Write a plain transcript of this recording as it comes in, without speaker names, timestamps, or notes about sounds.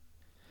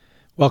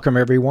Welcome,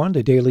 everyone,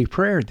 to Daily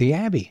Prayer at the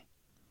Abbey.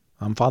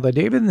 I'm Father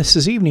David, and this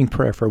is evening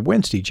prayer for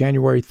Wednesday,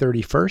 January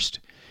 31st,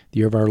 the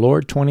year of our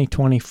Lord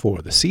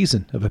 2024, the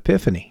season of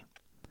Epiphany.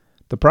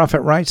 The prophet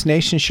writes,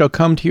 "Nations shall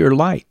come to your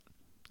light,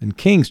 and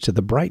kings to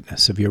the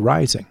brightness of your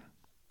rising."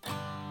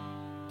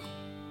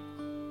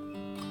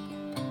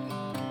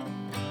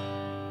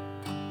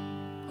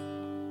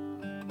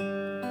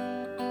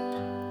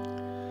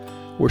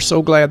 We're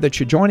so glad that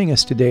you're joining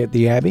us today at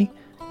the Abbey,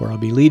 where I'll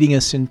be leading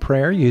us in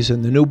prayer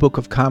using the New Book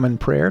of Common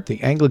Prayer of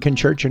the Anglican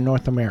Church in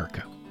North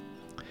America.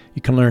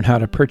 You can learn how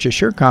to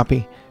purchase your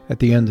copy at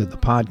the end of the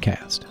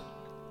podcast.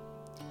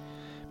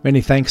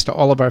 Many thanks to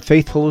all of our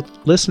faithful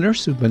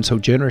listeners who've been so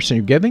generous in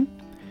your giving.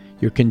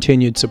 Your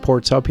continued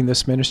support's helping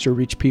this ministry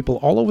reach people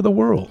all over the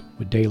world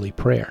with daily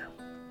prayer.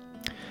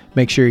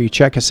 Make sure you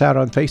check us out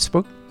on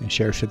Facebook and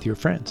share us with your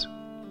friends.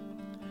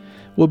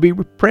 We'll be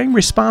praying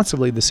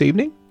responsibly this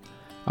evening.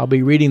 I'll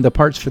be reading the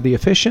parts for the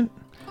efficient.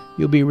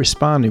 You'll be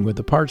responding with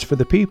the parts for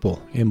the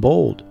people in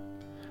bold.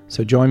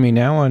 So join me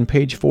now on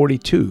page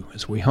 42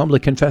 as we humbly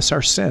confess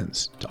our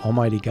sins to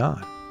Almighty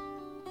God.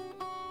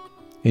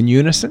 In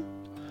unison,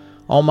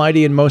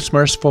 Almighty and most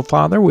merciful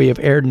Father, we have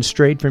erred and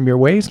strayed from your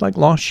ways like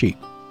lost sheep.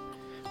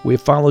 We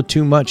have followed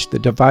too much the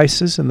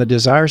devices and the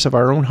desires of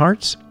our own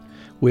hearts.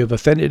 We have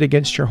offended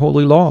against your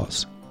holy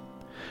laws.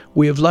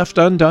 We have left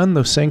undone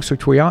those things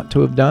which we ought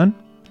to have done,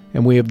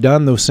 and we have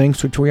done those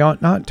things which we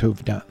ought not to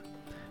have done.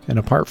 And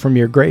apart from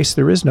your grace,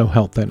 there is no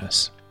help in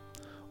us.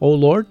 O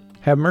Lord,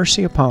 have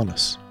mercy upon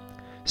us.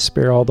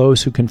 Spare all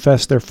those who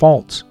confess their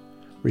faults.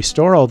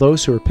 Restore all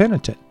those who are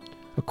penitent,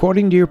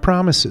 according to your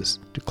promises,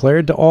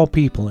 declared to all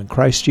people in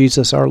Christ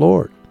Jesus our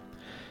Lord.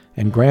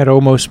 And grant,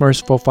 O most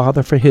merciful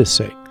Father, for his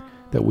sake,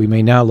 that we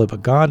may now live a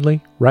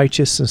godly,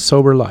 righteous, and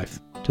sober life,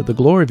 to the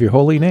glory of your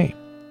holy name.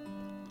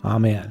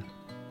 Amen.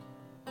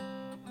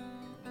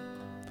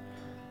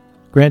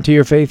 Grant to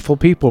your faithful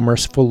people,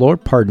 merciful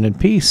Lord, pardon and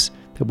peace,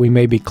 that we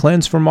may be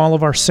cleansed from all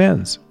of our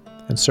sins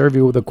and serve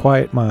you with a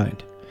quiet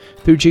mind.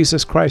 Through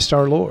Jesus Christ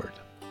our Lord.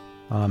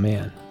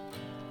 Amen.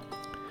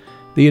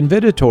 The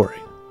invitatory.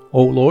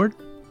 O Lord,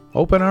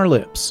 open our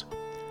lips,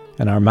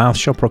 and our mouth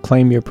shall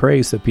proclaim your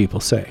praise, the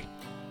people say.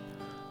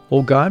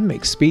 O God,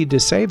 make speed to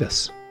save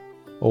us.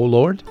 O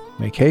Lord,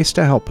 make haste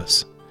to help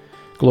us.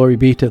 Glory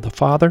be to the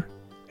Father,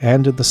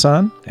 and to the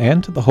Son,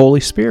 and to the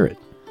Holy Spirit,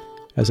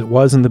 as it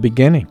was in the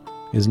beginning,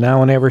 is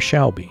now, and ever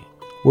shall be,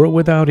 world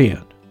without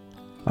end.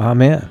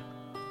 Amen.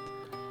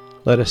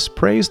 Let us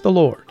praise the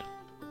Lord.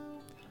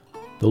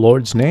 The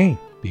Lord's name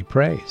be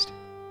praised.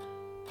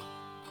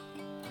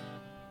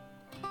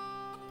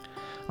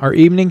 Our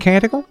evening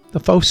canticle, the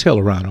Phos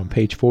Hilaron, on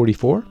page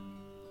 44.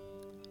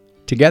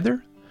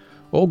 Together,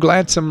 O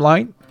gladsome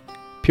light,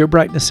 pure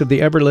brightness of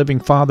the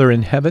ever-living Father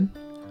in heaven,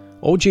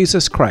 O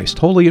Jesus Christ,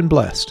 holy and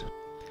blessed.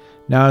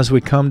 Now as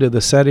we come to the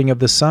setting of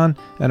the sun,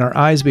 and our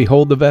eyes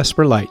behold the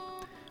vesper light,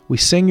 we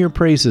sing your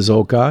praises,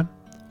 O God,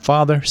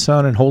 Father,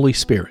 Son, and Holy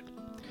Spirit.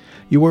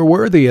 You are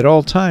worthy at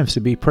all times to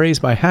be praised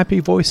by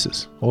happy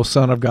voices, O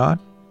Son of God,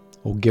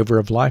 O Giver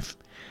of life,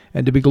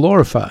 and to be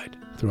glorified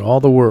through all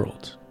the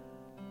world.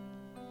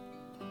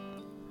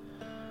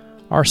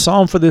 Our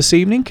psalm for this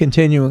evening,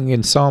 continuing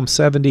in Psalm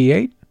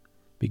 78,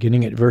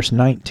 beginning at verse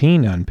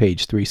 19 on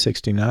page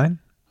 369.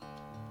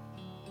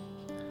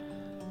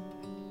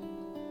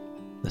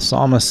 The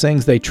psalmist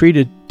sings, "They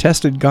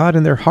tested God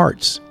in their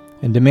hearts,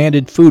 and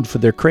demanded food for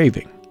their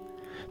craving.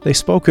 They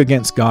spoke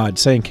against God,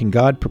 saying, 'Can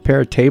God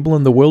prepare a table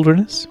in the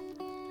wilderness?'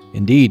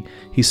 Indeed,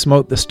 he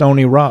smote the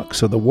stony rock,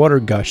 so the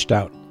water gushed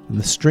out, and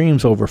the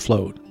streams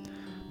overflowed.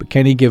 But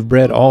can he give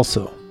bread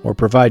also, or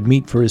provide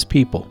meat for his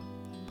people?"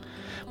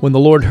 When the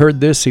Lord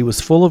heard this, he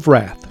was full of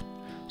wrath.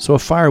 So a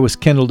fire was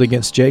kindled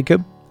against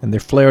Jacob, and there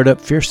flared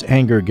up fierce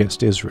anger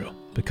against Israel,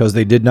 because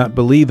they did not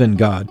believe in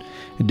God,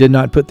 and did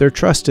not put their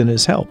trust in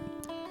his help.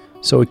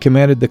 So he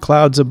commanded the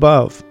clouds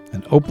above,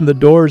 and opened the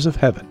doors of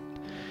heaven.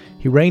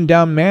 He rained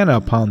down manna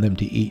upon them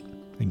to eat,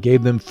 and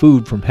gave them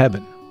food from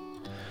heaven.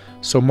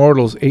 So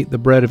mortals ate the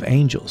bread of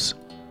angels,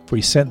 for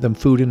he sent them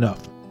food enough.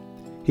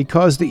 He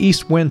caused the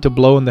east wind to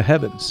blow in the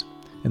heavens,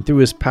 and through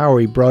his power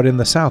he brought in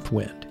the south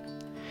wind.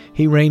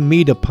 He rained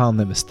meat upon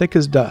them as thick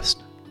as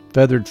dust,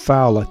 feathered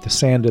fowl like the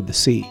sand of the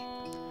sea.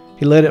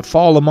 He let it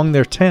fall among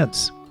their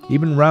tents,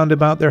 even round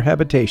about their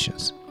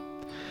habitations.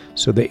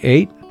 So they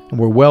ate and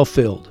were well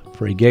filled,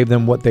 for he gave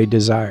them what they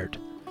desired.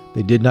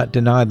 They did not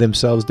deny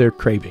themselves their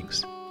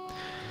cravings.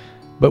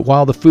 But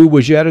while the food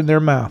was yet in their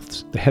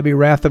mouths, the heavy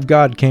wrath of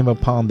God came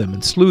upon them,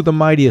 and slew the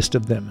mightiest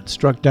of them, and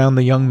struck down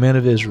the young men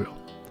of Israel.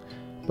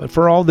 But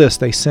for all this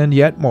they sinned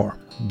yet more,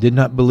 and did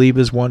not believe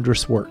his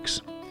wondrous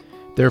works.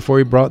 Therefore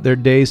he brought their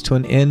days to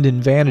an end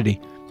in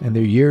vanity, and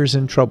their years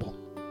in trouble.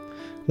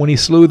 When he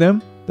slew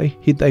them,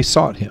 they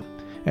sought him,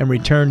 and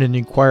returned and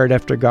inquired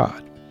after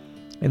God.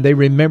 And they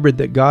remembered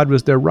that God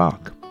was their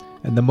rock,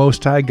 and the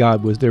Most High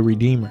God was their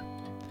Redeemer.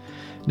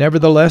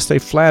 Nevertheless they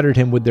flattered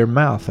him with their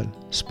mouth, and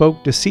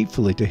spoke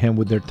deceitfully to him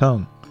with their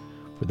tongue.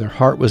 For their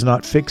heart was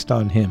not fixed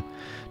on him,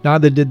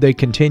 neither did they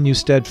continue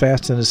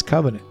steadfast in his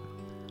covenant.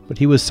 But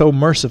he was so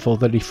merciful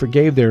that he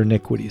forgave their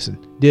iniquities and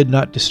did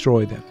not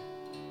destroy them.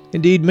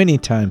 Indeed, many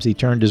times he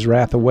turned his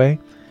wrath away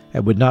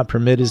and would not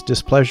permit his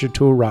displeasure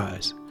to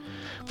arise.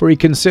 For he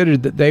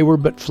considered that they were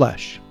but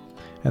flesh,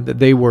 and that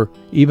they were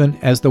even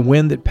as the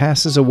wind that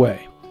passes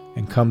away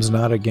and comes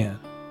not again.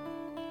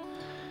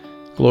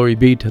 Glory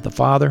be to the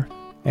Father,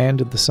 and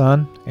to the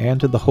Son,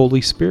 and to the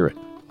Holy Spirit,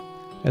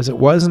 as it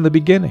was in the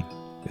beginning,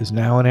 is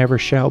now, and ever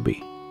shall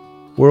be,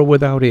 world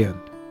without end.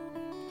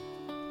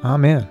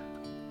 Amen.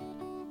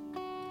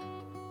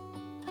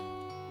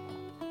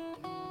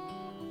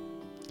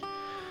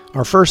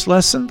 Our first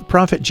lesson, the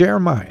prophet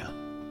Jeremiah,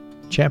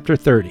 chapter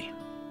 30.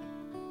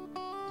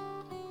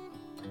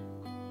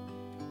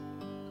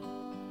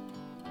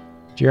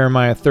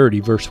 Jeremiah 30,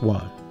 verse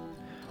 1.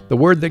 The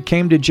word that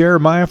came to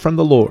Jeremiah from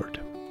the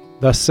Lord.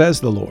 Thus says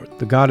the Lord,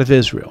 the God of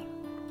Israel,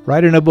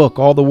 write in a book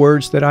all the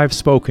words that I have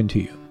spoken to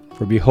you.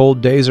 For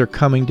behold, days are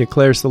coming,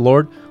 declares the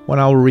Lord, when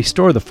I will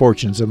restore the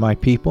fortunes of my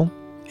people,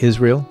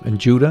 Israel and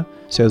Judah,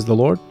 says the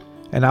Lord,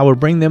 and I will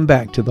bring them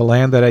back to the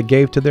land that I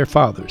gave to their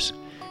fathers,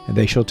 and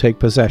they shall take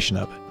possession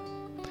of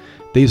it.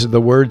 These are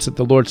the words that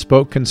the Lord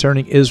spoke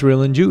concerning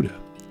Israel and Judah.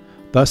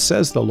 Thus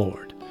says the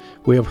Lord,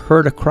 we have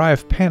heard a cry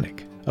of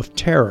panic, of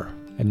terror,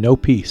 and no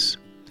peace.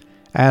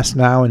 Ask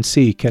now and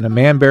see, can a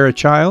man bear a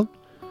child?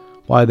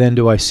 Why then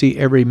do I see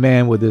every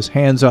man with his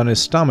hands on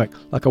his stomach,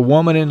 like a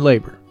woman in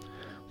labor?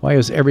 Why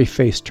is every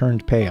face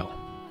turned pale?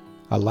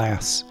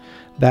 Alas,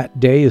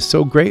 that day is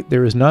so great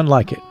there is none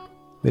like it.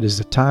 It is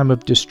a time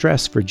of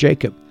distress for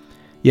Jacob,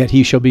 yet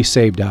he shall be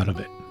saved out of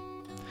it.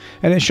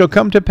 And it shall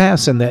come to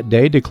pass in that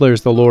day,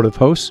 declares the Lord of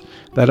hosts,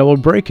 that I will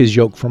break his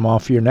yoke from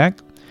off your neck,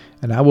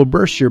 and I will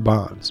burst your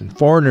bonds, and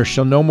foreigners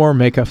shall no more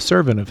make a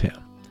servant of him.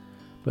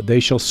 But they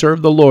shall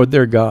serve the Lord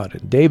their God,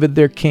 and David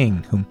their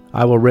king, whom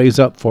I will raise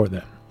up for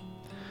them.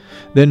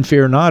 Then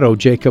fear not, O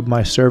Jacob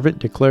my servant,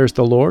 declares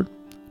the Lord,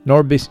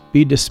 nor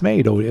be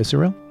dismayed, O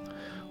Israel.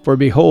 For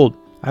behold,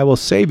 I will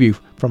save you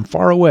from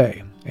far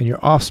away, and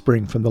your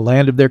offspring from the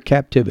land of their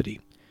captivity.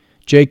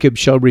 Jacob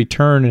shall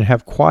return and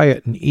have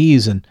quiet and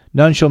ease, and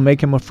none shall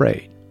make him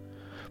afraid.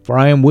 For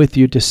I am with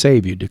you to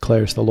save you,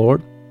 declares the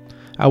Lord.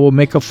 I will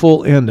make a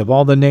full end of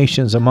all the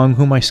nations among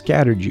whom I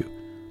scattered you,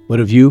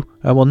 but of you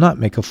I will not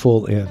make a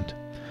full end.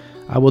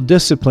 I will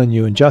discipline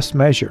you in just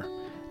measure,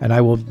 and I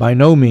will by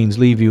no means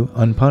leave you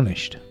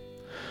unpunished.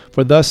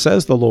 For thus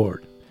says the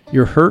Lord,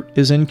 your hurt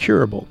is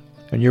incurable,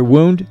 and your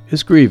wound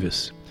is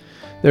grievous.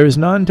 There is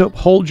none to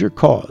uphold your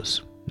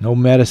cause, no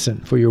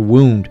medicine for your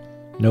wound,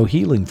 no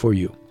healing for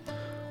you.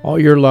 All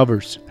your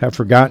lovers have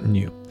forgotten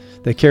you.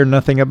 They care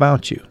nothing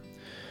about you.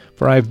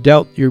 For I have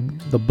dealt you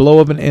the blow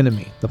of an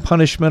enemy, the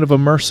punishment of a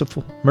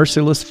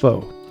merciless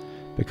foe,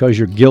 because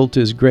your guilt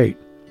is great,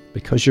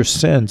 because your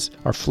sins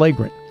are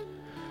flagrant.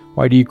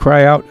 Why do you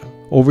cry out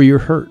over your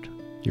hurt?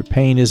 Your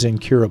pain is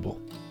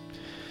incurable.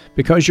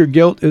 Because your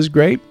guilt is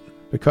great,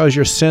 because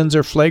your sins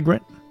are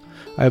flagrant,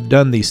 I have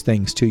done these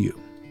things to you.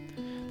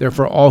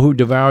 Therefore all who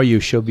devour you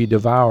shall be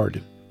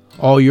devoured.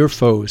 All your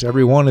foes,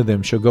 every one of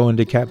them, shall go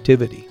into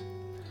captivity.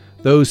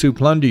 Those who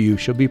plunder you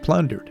shall be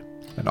plundered,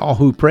 and all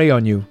who prey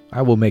on you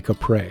I will make a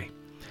prey.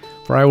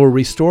 For I will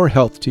restore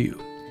health to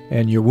you,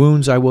 and your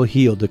wounds I will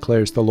heal,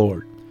 declares the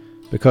Lord,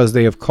 because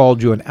they have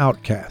called you an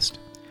outcast.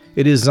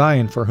 It is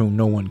Zion for whom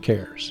no one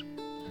cares.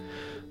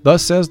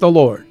 Thus says the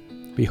Lord,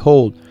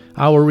 behold,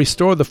 I will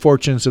restore the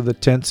fortunes of the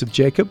tents of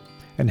Jacob,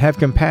 and have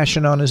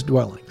compassion on his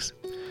dwellings.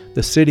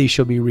 The city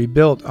shall be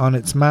rebuilt on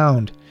its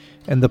mound,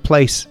 and the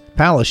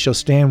palace shall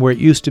stand where it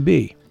used to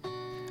be.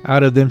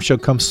 Out of them shall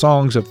come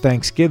songs of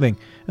thanksgiving,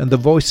 and the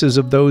voices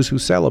of those who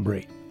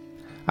celebrate.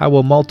 I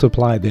will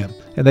multiply them,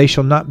 and they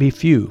shall not be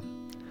few.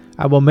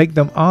 I will make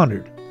them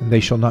honored, and they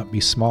shall not be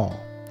small.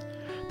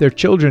 Their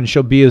children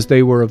shall be as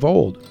they were of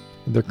old,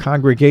 and their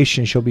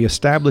congregation shall be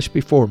established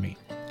before me,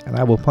 and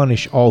I will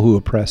punish all who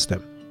oppress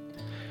them.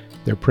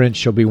 Their prince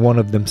shall be one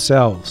of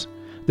themselves.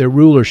 Their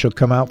ruler shall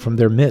come out from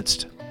their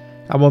midst.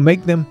 I will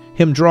make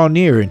him draw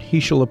near, and he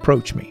shall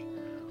approach me.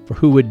 For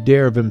who would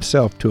dare of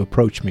himself to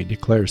approach me,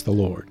 declares the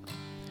Lord.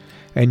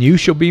 And you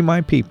shall be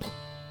my people,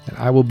 and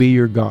I will be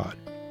your God.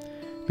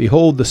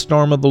 Behold the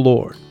storm of the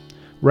Lord.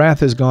 Wrath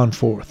has gone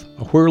forth,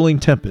 a whirling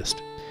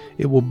tempest.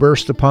 It will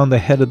burst upon the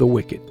head of the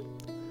wicked.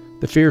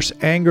 The fierce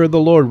anger of the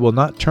Lord will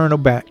not turn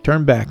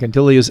back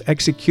until he has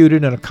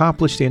executed and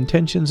accomplished the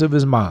intentions of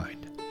his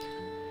mind.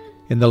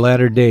 In the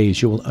latter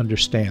days you will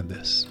understand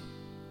this.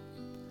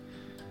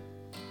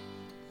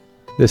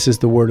 This is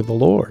the word of the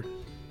Lord.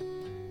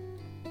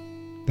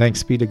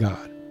 Thanks be to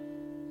God.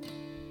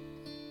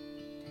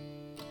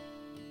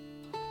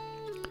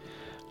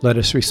 Let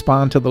us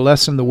respond to the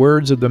lesson, the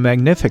words of the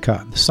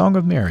Magnificat, the Song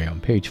of Mary, on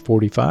page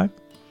 45.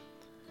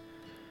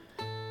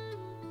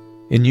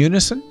 In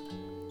unison,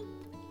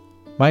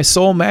 my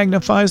soul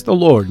magnifies the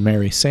Lord,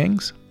 Mary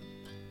sings,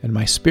 and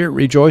my spirit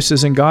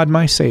rejoices in God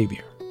my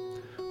Savior.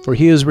 For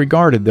he has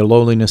regarded the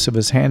lowliness of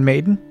his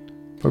handmaiden.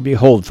 For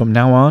behold, from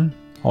now on,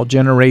 all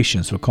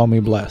generations will call me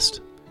blessed.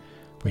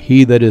 For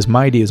he that is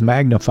mighty has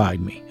magnified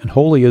me, and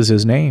holy is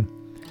his name.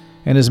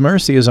 And his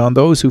mercy is on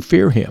those who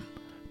fear him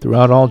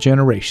throughout all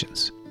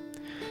generations.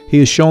 He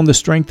has shown the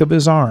strength of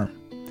his arm.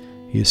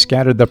 He has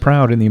scattered the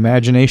proud in the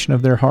imagination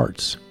of their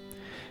hearts.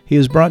 He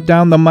has brought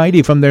down the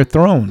mighty from their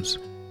thrones,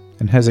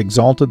 and has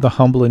exalted the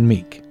humble and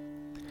meek.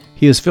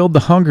 He has filled the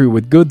hungry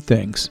with good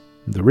things,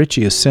 and the rich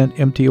he has sent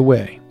empty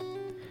away.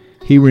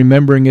 He,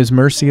 remembering his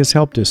mercy, has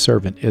helped his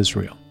servant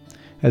Israel,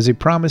 as he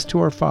promised to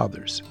our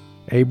fathers,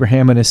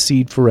 Abraham and his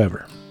seed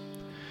forever.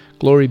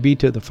 Glory be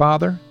to the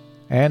Father,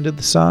 and to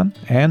the Son,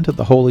 and to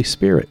the Holy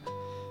Spirit,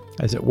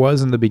 as it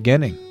was in the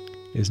beginning,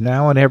 is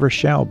now, and ever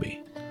shall be,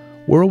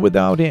 world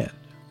without end.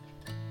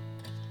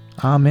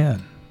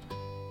 Amen.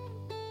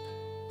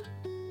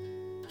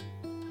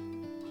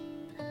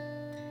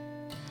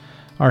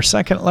 Our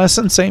second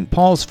lesson, St.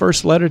 Paul's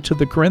first letter to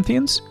the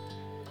Corinthians,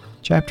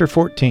 chapter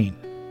 14.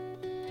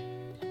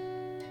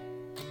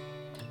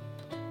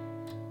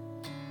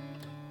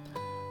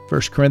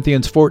 First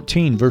Corinthians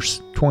 14,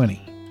 verse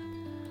 20.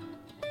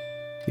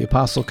 The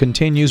apostle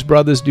continues,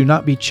 "Brothers, do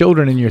not be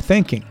children in your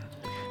thinking.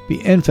 Be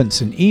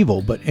infants in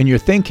evil, but in your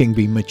thinking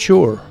be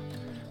mature.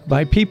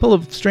 By people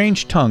of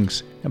strange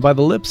tongues, and by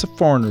the lips of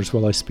foreigners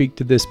will I speak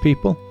to this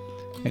people,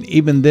 and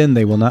even then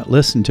they will not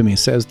listen to me,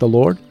 says the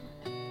Lord."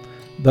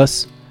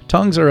 Thus,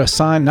 tongues are a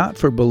sign not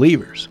for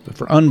believers, but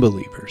for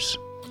unbelievers,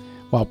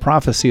 while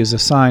prophecy is a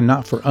sign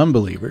not for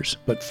unbelievers,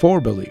 but for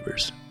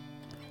believers.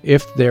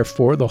 If,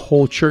 therefore, the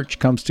whole church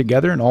comes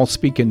together and all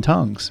speak in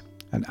tongues,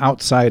 and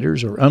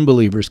outsiders or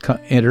unbelievers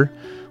enter,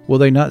 will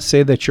they not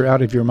say that you're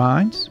out of your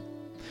minds?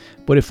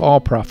 But if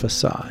all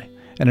prophesy,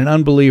 and an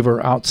unbeliever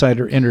or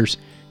outsider enters,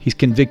 he's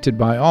convicted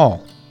by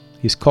all.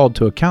 He's called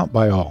to account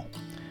by all.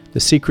 The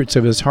secrets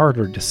of his heart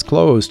are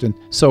disclosed, and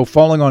so,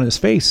 falling on his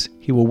face,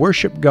 he will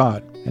worship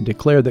God and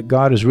declare that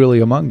God is really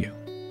among you.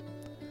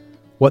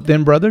 What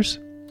then, brothers?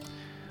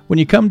 When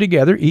you come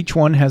together, each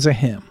one has a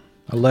hymn,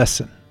 a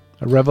lesson,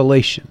 a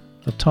revelation,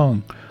 a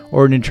tongue,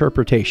 or an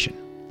interpretation.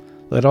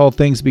 Let all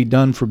things be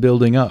done for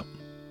building up.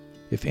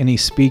 If any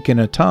speak in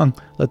a tongue,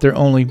 let there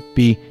only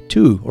be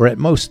 2 or at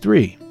most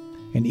 3,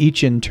 and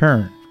each in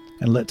turn,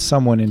 and let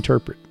someone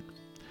interpret.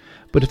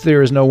 But if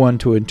there is no one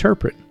to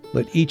interpret,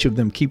 let each of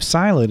them keep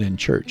silent in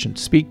church and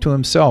speak to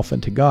himself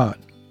and to God.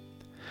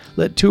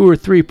 Let 2 or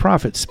 3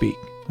 prophets speak,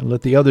 and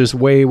let the others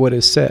weigh what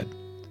is said.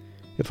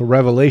 If a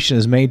revelation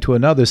is made to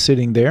another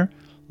sitting there,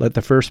 let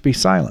the first be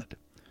silent.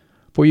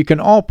 For you can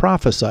all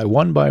prophesy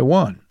one by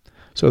one,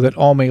 so that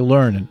all may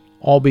learn and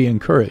all be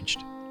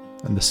encouraged.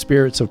 And the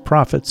spirits of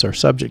prophets are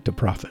subject to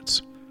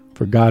prophets,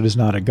 for God is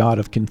not a God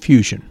of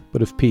confusion,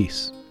 but of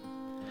peace.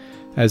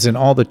 As in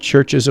all the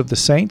churches of the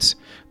saints,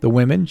 the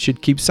women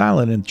should keep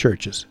silent in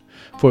churches,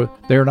 for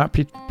they are not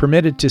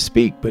permitted to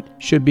speak, but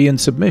should be in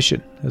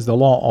submission, as the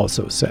law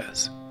also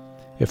says.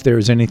 If there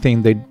is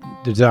anything they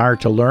desire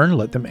to learn,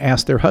 let them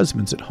ask their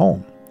husbands at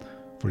home,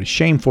 for it is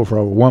shameful for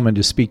a woman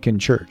to speak in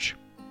church.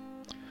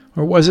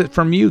 Or was it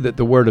from you that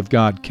the word of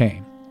God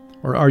came?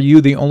 Or are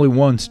you the only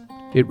ones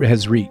it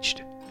has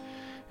reached?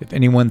 If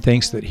anyone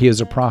thinks that he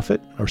is a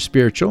prophet or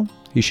spiritual,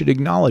 he should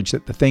acknowledge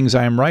that the things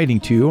I am writing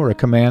to you are a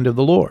command of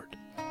the Lord.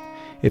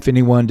 If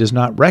anyone does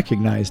not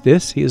recognize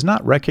this, he is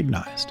not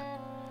recognized.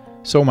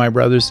 So, my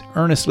brothers,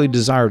 earnestly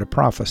desire to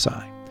prophesy,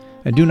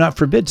 and do not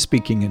forbid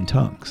speaking in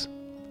tongues.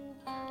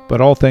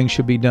 But all things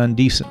should be done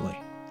decently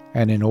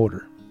and in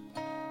order.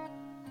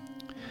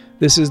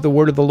 This is the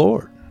word of the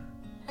Lord.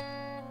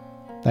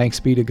 Thanks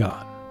be to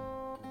God.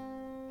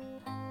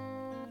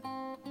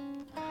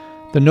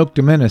 The Nunc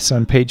Dimittis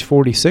on page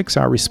 46,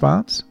 our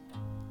response.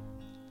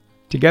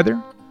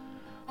 Together,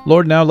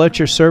 Lord, now let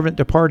your servant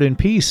depart in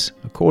peace,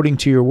 according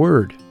to your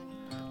word.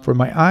 For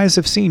my eyes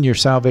have seen your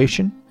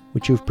salvation,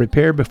 which you have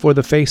prepared before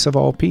the face of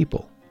all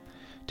people,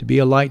 to be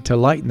a light to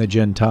lighten the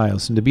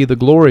Gentiles, and to be the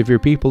glory of your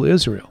people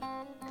Israel.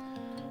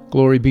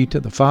 Glory be to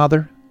the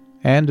Father,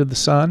 and to the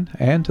Son,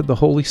 and to the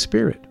Holy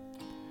Spirit,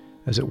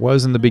 as it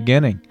was in the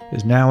beginning,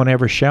 is now, and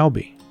ever shall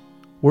be,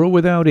 world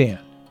without end.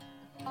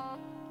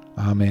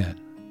 Amen.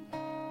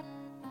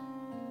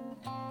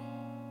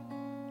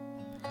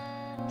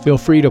 Feel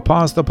free to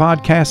pause the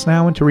podcast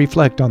now and to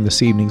reflect on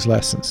this evening's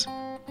lessons.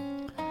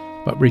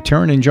 But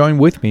return and join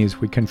with me as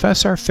we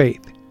confess our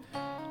faith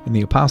in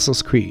the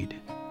Apostles' Creed.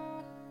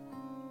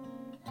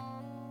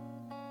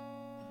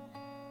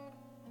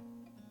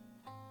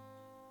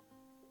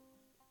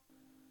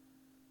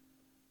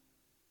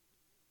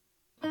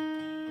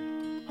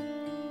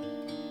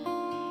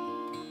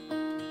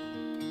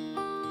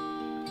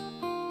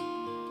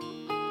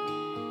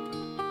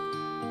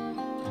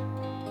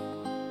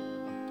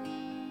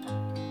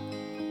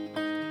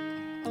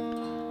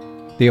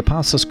 The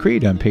Apostles'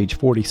 Creed on page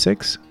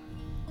 46.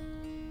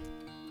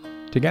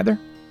 Together,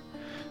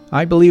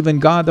 I believe in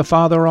God the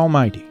Father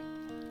Almighty,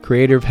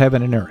 creator of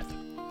heaven and earth.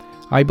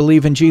 I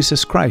believe in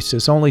Jesus Christ,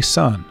 his only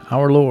Son,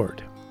 our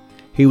Lord.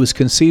 He was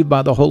conceived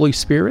by the Holy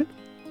Spirit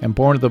and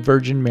born of the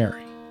Virgin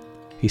Mary.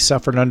 He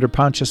suffered under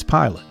Pontius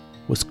Pilate,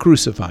 was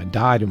crucified,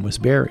 died, and was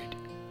buried.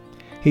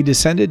 He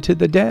descended to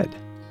the dead.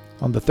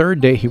 On the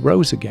third day he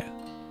rose again.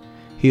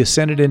 He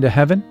ascended into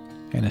heaven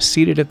and is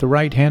seated at the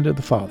right hand of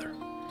the Father.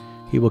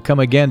 He will come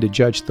again to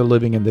judge the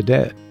living and the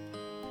dead.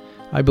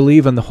 I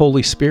believe in the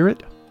Holy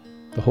Spirit,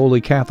 the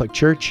Holy Catholic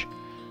Church,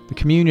 the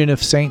communion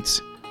of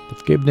saints, the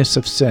forgiveness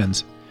of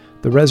sins,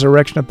 the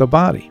resurrection of the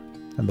body,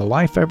 and the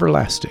life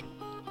everlasting.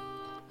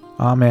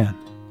 Amen.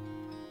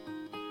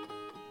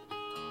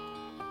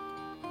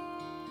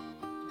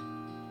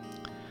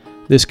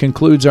 This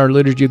concludes our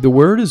Liturgy of the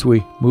Word as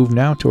we move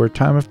now to our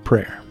time of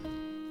prayer.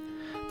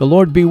 The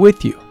Lord be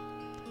with you,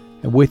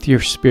 and with your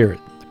spirit,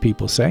 the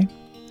people say.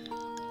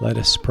 Let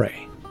us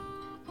pray.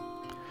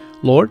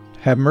 Lord,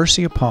 have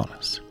mercy upon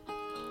us.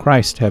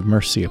 Christ, have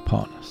mercy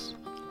upon us.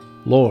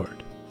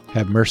 Lord,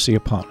 have mercy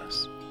upon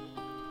us.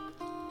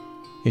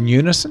 In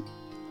unison,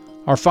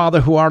 Our Father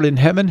who art in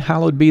heaven,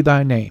 hallowed be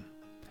thy name.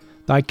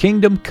 Thy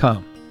kingdom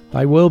come,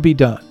 thy will be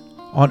done,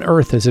 on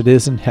earth as it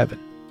is in heaven.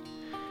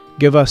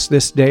 Give us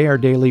this day our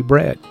daily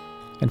bread,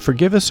 and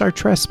forgive us our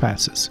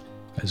trespasses,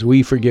 as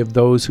we forgive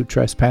those who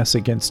trespass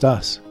against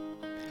us.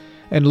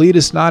 And lead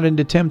us not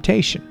into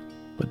temptation,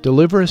 but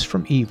deliver us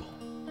from evil.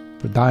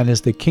 For thine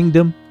is the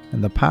kingdom,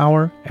 and the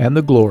power, and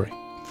the glory,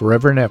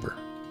 forever and ever.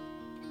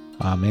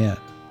 Amen.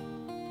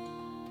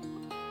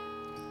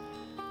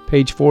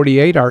 Page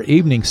 48, our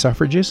evening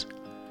suffrages.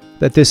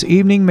 That this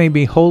evening may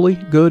be holy,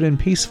 good, and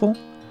peaceful,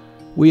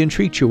 we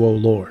entreat you, O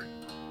Lord.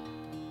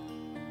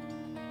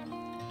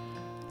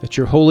 That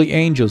your holy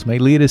angels may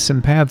lead us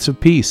in paths of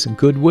peace and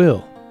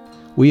goodwill,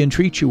 we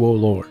entreat you, O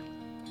Lord.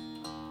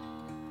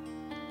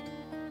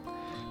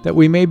 That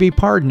we may be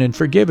pardoned and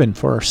forgiven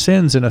for our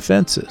sins and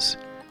offenses,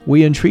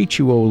 we entreat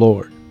you, O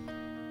Lord.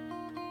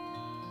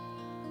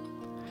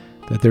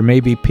 That there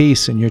may be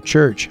peace in your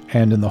church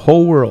and in the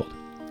whole world,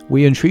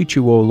 we entreat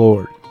you, O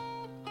Lord.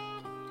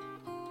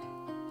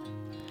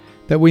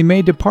 That we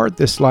may depart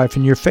this life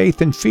in your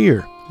faith and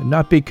fear, and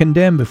not be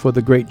condemned before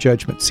the great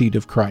judgment seat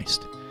of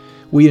Christ,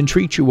 we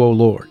entreat you, O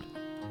Lord.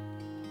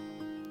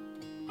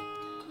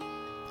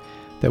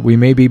 That we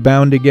may be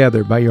bound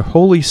together by your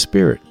Holy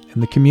Spirit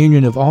in the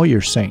communion of all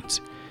your saints,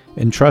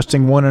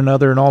 entrusting one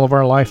another in all of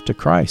our life to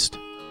Christ,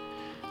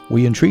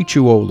 we entreat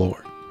you, O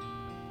Lord.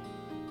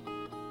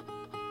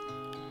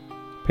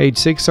 Page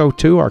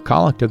 602, our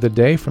collect of the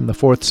day from the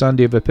fourth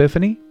Sunday of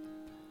Epiphany.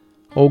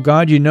 O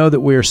God, you know that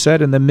we are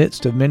set in the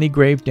midst of many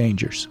grave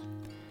dangers,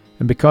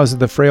 and because of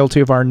the frailty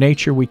of our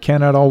nature we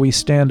cannot always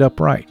stand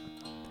upright.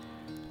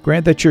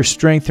 Grant that your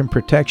strength and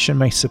protection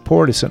may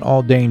support us in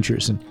all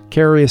dangers and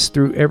carry us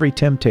through every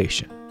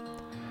temptation.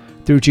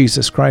 Through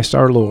Jesus Christ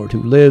our Lord,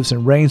 who lives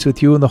and reigns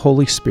with you in the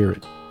Holy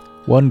Spirit,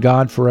 one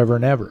God forever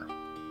and ever.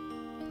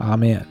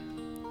 Amen.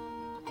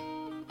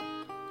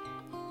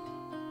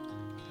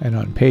 And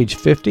on page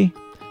 50,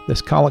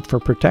 this collect for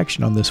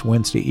protection on this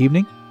Wednesday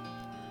evening.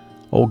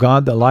 O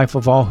God, the life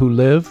of all who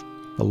live,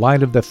 the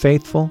light of the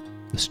faithful,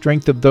 the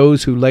strength of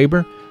those who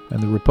labor,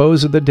 and the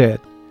repose of the dead,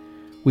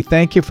 we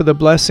thank you for the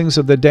blessings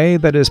of the day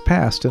that is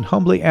past and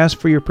humbly ask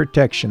for your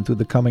protection through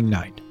the coming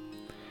night.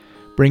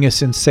 Bring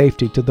us in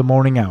safety to the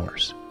morning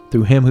hours,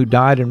 through him who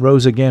died and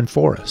rose again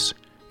for us,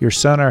 your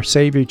Son, our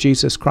Savior,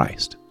 Jesus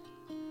Christ.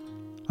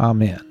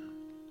 Amen.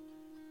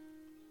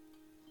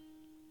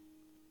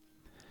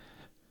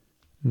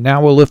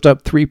 Now we'll lift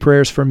up 3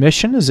 prayers for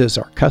mission, as is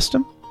our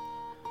custom.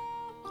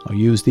 I'll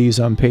use these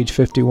on page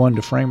 51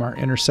 to frame our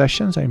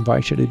intercessions. I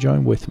invite you to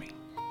join with me.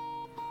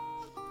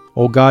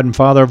 O God and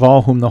Father of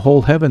all whom the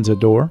whole heavens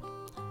adore,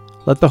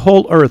 let the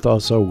whole earth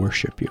also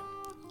worship you.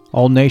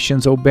 All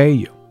nations obey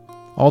you.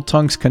 All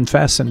tongues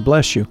confess and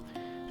bless you,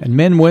 and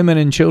men, women,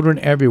 and children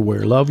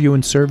everywhere love you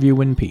and serve you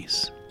in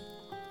peace.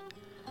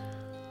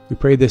 We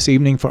pray this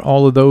evening for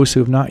all of those who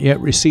have not yet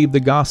received the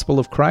gospel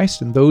of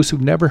Christ and those who've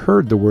never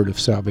heard the word of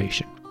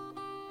salvation.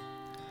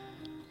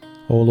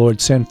 O Lord,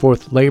 send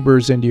forth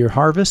laborers into your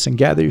harvest and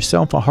gather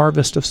yourself a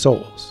harvest of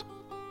souls.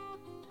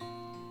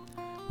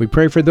 We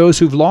pray for those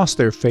who've lost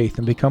their faith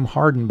and become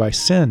hardened by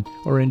sin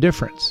or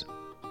indifference.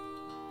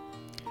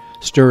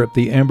 Stir up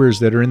the embers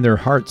that are in their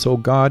hearts, O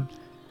God,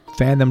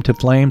 fan them to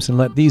flames and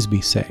let these be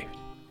saved.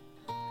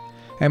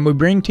 And we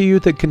bring to you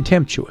the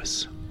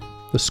contemptuous,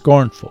 the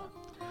scornful,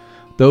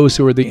 those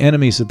who are the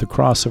enemies of the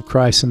cross of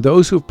Christ, and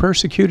those who have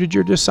persecuted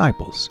your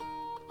disciples.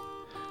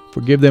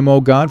 Forgive them, O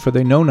God, for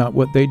they know not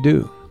what they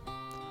do.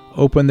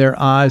 Open their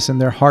eyes and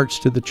their hearts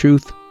to the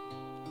truth,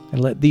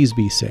 and let these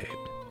be saved.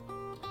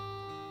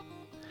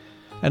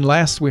 And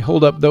last, we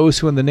hold up those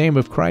who in the name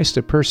of Christ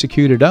have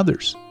persecuted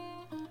others,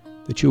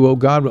 that you, O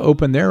God, will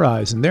open their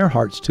eyes and their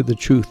hearts to the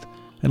truth,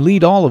 and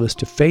lead all of us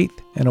to faith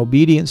and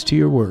obedience to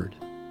your word.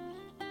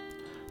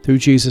 Through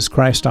Jesus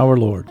Christ our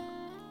Lord.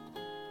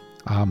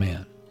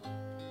 Amen.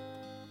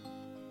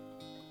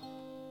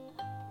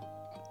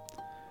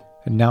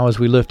 And now as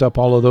we lift up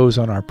all of those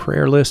on our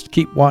prayer list,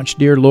 keep watch,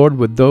 dear Lord,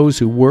 with those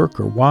who work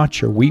or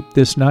watch or weep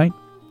this night,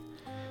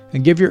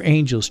 and give your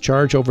angels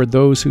charge over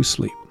those who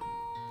sleep.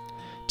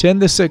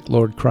 Tend the sick,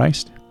 Lord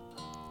Christ.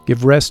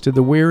 Give rest to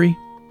the weary.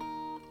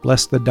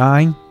 Bless the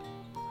dying.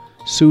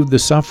 Soothe the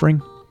suffering.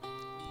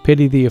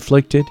 Pity the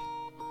afflicted.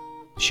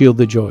 Shield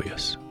the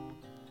joyous.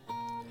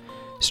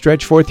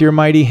 Stretch forth your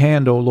mighty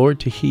hand, O Lord,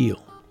 to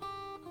heal,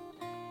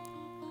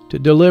 to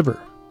deliver,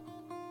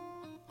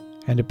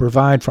 and to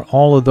provide for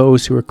all of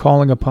those who are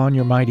calling upon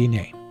your mighty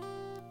name.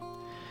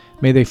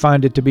 May they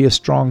find it to be a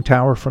strong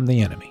tower from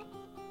the enemy.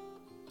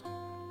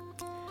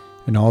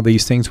 And all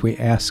these things we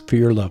ask for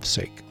your love's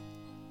sake.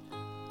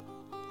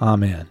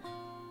 Amen.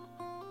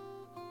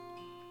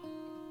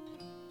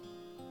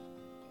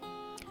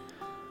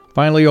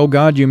 Finally, O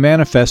God, you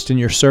manifest in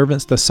your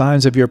servants the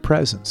signs of your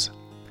presence.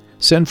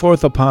 Send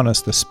forth upon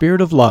us the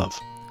Spirit of love,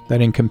 that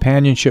in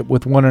companionship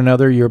with one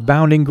another your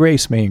abounding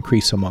grace may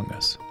increase among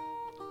us.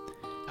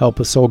 Help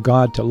us, O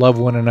God, to love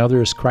one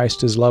another as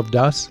Christ has loved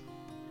us,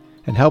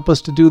 and help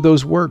us to do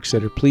those works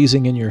that are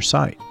pleasing in your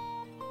sight.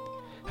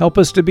 Help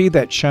us to be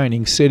that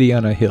shining city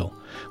on a hill,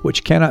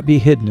 which cannot be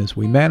hidden as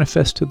we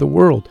manifest to the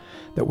world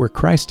that we're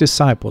Christ's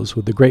disciples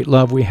with the great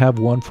love we have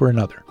one for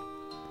another.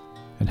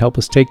 And help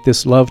us take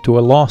this love to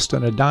a lost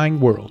and a dying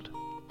world.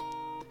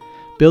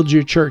 Build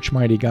your church,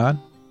 mighty God,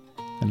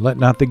 and let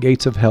not the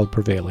gates of hell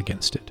prevail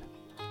against it.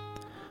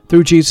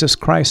 Through Jesus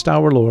Christ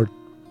our Lord.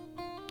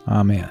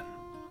 Amen.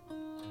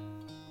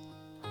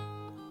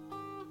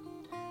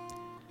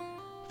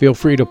 Feel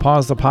free to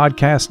pause the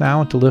podcast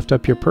now to lift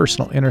up your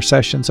personal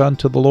intercessions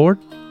unto the Lord,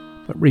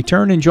 but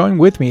return and join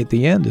with me at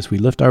the end as we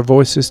lift our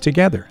voices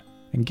together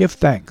and give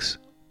thanks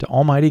to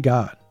Almighty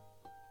God.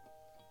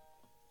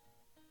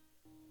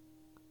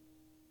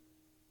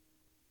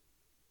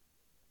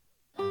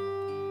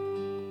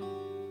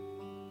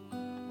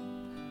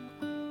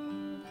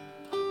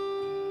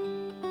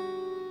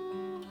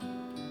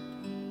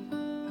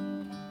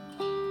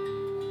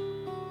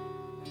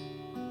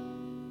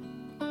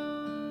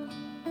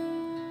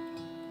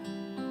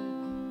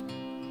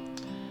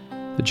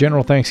 The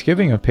General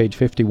Thanksgiving of page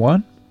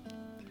 51.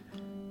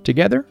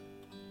 Together,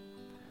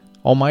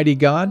 Almighty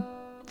God,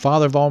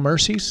 Father of all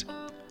mercies,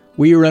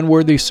 we, your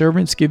unworthy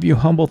servants, give you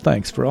humble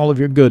thanks for all of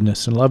your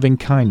goodness and loving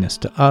kindness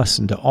to us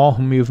and to all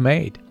whom you've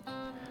made.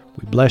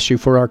 We bless you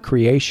for our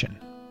creation,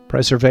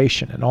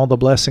 preservation, and all the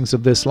blessings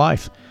of this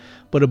life,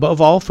 but above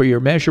all for your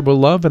measurable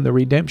love and the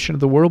redemption of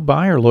the world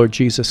by our Lord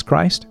Jesus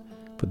Christ,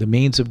 for the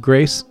means of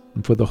grace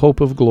and for the hope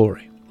of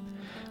glory.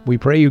 We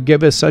pray you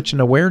give us such an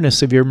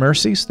awareness of your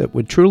mercies that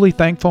with truly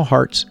thankful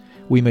hearts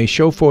we may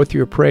show forth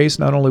your praise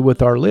not only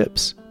with our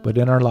lips, but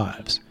in our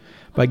lives,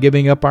 by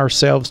giving up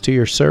ourselves to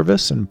your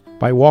service and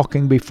by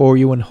walking before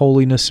you in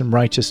holiness and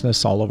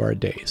righteousness all of our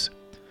days.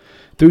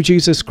 Through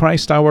Jesus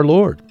Christ our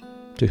Lord,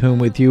 to whom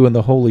with you and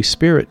the Holy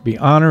Spirit be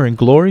honor and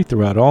glory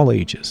throughout all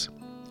ages.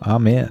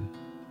 Amen.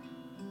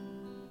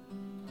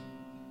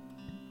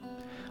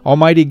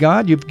 Almighty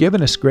God, you've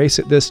given us grace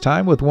at this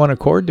time with one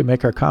accord to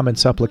make our common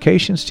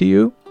supplications to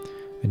you,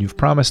 and you've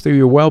promised through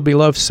your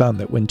well-beloved Son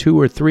that when 2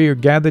 or 3 are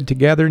gathered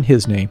together in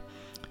his name,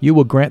 you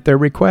will grant their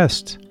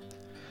requests.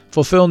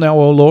 Fulfill now,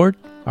 O Lord,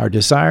 our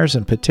desires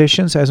and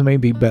petitions as may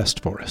be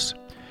best for us,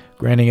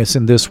 granting us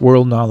in this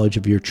world knowledge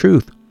of your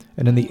truth,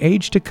 and in the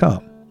age to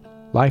come,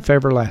 life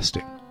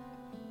everlasting.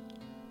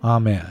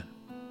 Amen.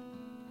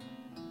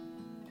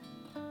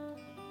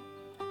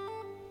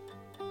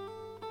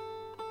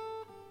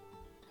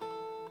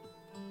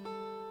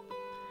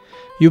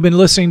 You've been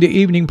listening to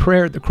Evening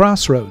Prayer at the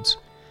Crossroads,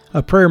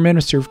 a prayer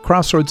ministry of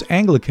Crossroads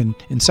Anglican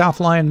in South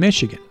Lyon,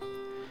 Michigan.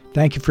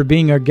 Thank you for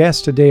being our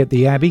guest today at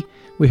the Abbey.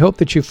 We hope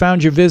that you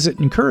found your visit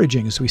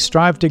encouraging as we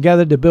strive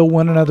together to build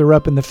one another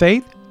up in the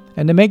faith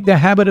and to make the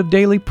habit of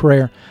daily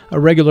prayer a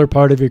regular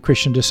part of your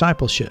Christian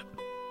discipleship.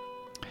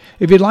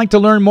 If you'd like to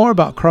learn more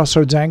about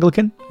Crossroads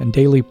Anglican and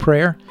daily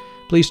prayer,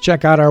 please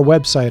check out our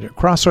website at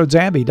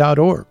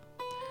crossroadsabbey.org.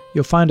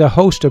 You'll find a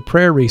host of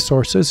prayer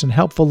resources and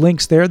helpful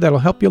links there that'll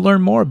help you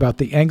learn more about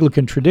the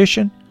Anglican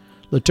tradition,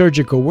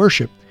 liturgical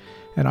worship,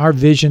 and our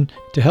vision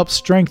to help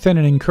strengthen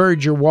and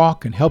encourage your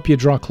walk and help you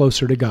draw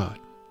closer to God.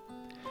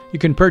 You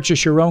can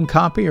purchase your own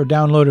copy or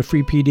download a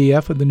free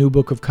PDF of the New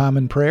Book of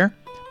Common Prayer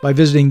by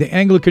visiting the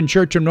Anglican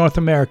Church of North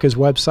America's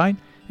website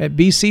at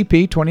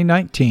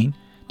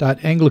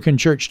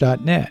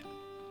bcp2019.anglicanchurch.net.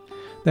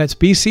 That's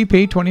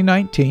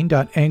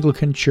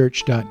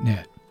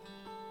bcp2019.anglicanchurch.net.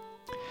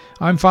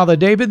 I'm Father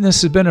David, and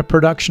this has been a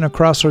production of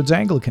Crossroads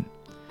Anglican.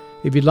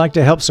 If you'd like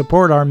to help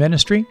support our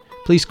ministry,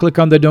 please click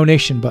on the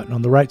donation button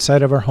on the right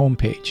side of our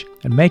homepage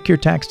and make your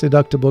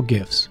tax-deductible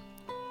gifts.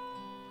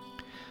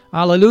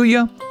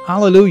 Alleluia,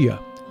 alleluia.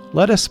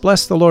 Let us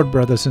bless the Lord,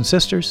 brothers and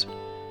sisters.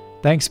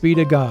 Thanks be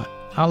to God.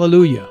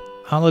 Alleluia,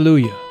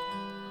 alleluia.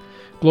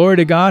 Glory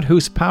to God,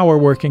 whose power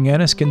working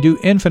in us can do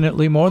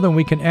infinitely more than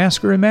we can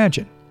ask or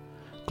imagine.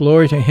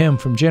 Glory to Him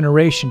from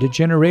generation to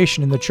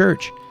generation in the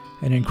church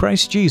and in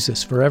Christ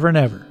Jesus forever and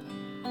ever.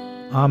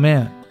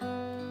 Amen.